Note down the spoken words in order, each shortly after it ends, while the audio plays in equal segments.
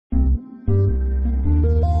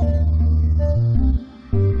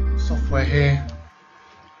software here,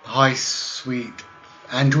 HiSuite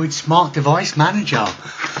Android Smart Device Manager.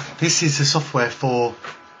 This is the software for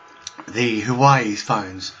the Huawei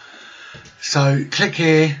phones. So click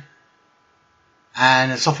here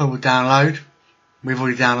and the software will download. We've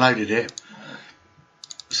already downloaded it,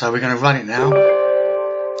 so we're going to run it now.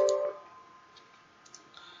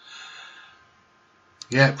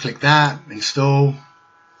 Yep, click that, install.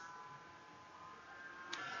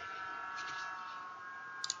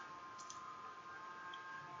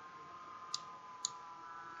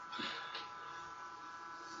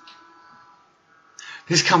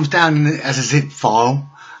 This comes down as a zip file.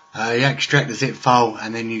 You extract the zip file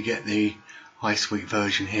and then you get the HiSuite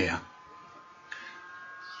version here.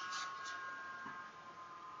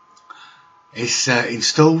 It's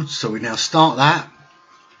installed, so we now start that.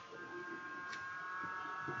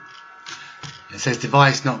 It says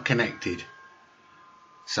device not connected.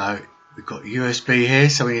 So we've got USB here,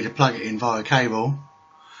 so we need to plug it in via a cable.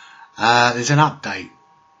 There's an update,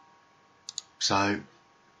 so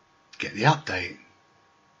get the update.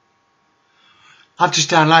 I've just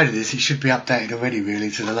downloaded this. It should be updated already,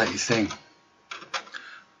 really, to the latest thing.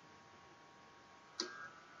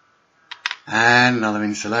 And another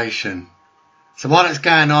installation. So while it's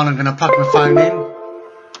going on, I'm going to plug my phone in.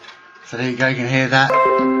 So there you go, you can hear that.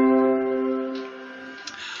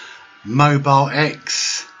 Mobile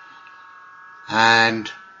X.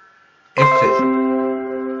 And if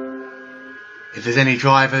there's any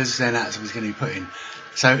drivers, then that's what it's going to be put in.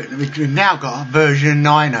 So we've now got version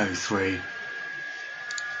 903.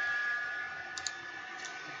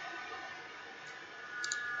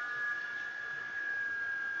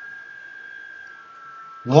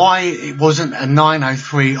 Why it wasn't a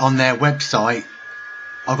 903 on their website,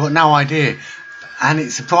 I've got no idea. And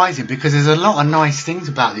it's surprising because there's a lot of nice things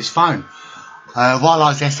about this phone. While I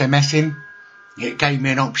was SMSing, it gave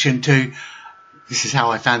me an option to, this is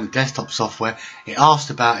how I found the desktop software, it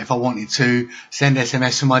asked about if I wanted to send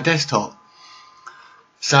SMS from my desktop.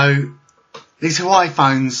 So these Huawei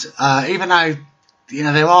phones, even though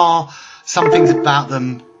there are some things about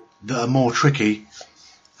them that are more tricky,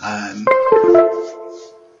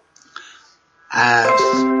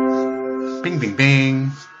 bing bing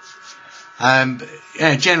bing.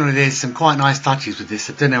 Yeah, generally there's some quite nice touches with this.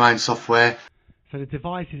 They've done their own software. So the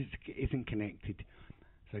device isn't connected.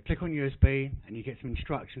 So click on USB and you get some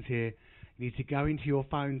instructions here. You need to go into your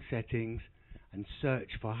phone settings and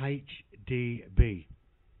search for HDB.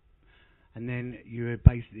 And then you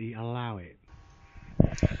basically allow it.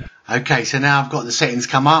 Okay, so now I've got the settings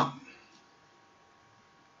come up.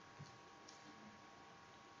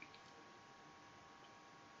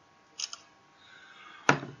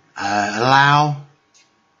 Allow.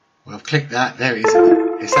 Well, I've clicked that. There it is.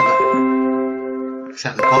 It's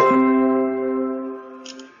at the bottom.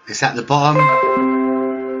 It's at the bottom.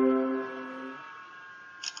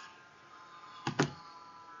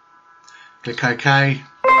 Click OK.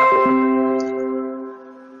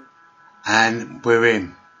 And we're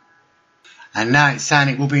in. And now it's saying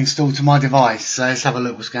it will be installed to my device. So let's have a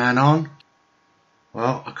look what's going on.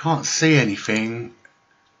 Well, I can't see anything.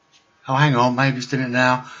 Oh, hang on. Maybe it's doing it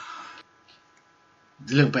now.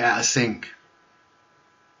 It's a little bit out of sync.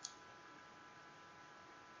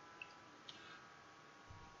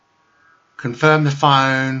 Confirm the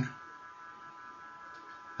phone.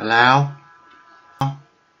 Allow.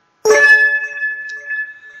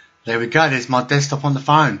 There we go, there's my desktop on the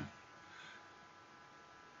phone.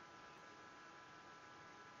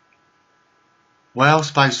 Well, I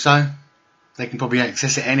suppose so. They can probably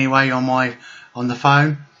access it anyway on the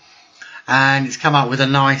phone. And it's come up with a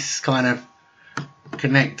nice kind of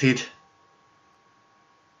connected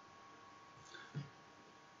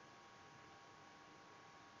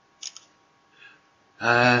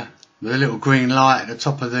with a little green light at the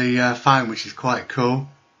top of the phone, which is quite cool.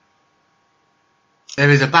 There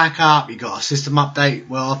is a backup, you got a system update.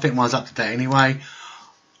 Well, I think mine's up to date anyway,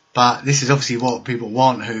 but this is obviously what people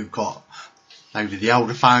want who've got maybe the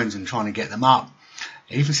older phones and trying to get them up.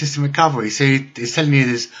 Even system recovery, see, it's telling you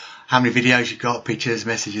there's how many videos you've got, pictures,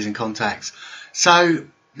 messages and contacts. So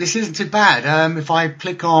this isn't too bad. If I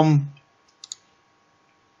click on,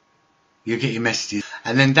 you get your messages,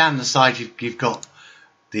 and then down the side you've got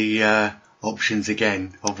the options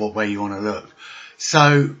again of where you want to look.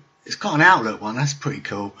 So it's got an Outlook one, that's pretty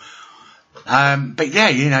cool. But yeah,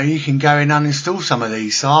 you can go and uninstall some of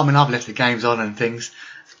these. So I mean, I've left the games on and things.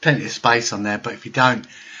 There's plenty of space on there, but if you don't,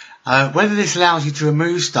 whether this allows you to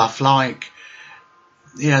remove stuff like,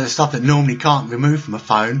 the stuff that normally can't remove from a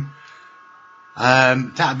phone,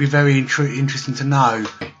 that would be very interesting to know.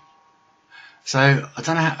 So I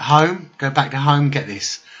don't know, home, go back to home, get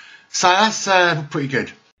this. So that's pretty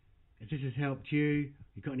good. If this has helped you,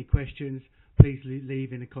 you've got any questions, please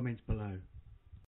leave in the comments below.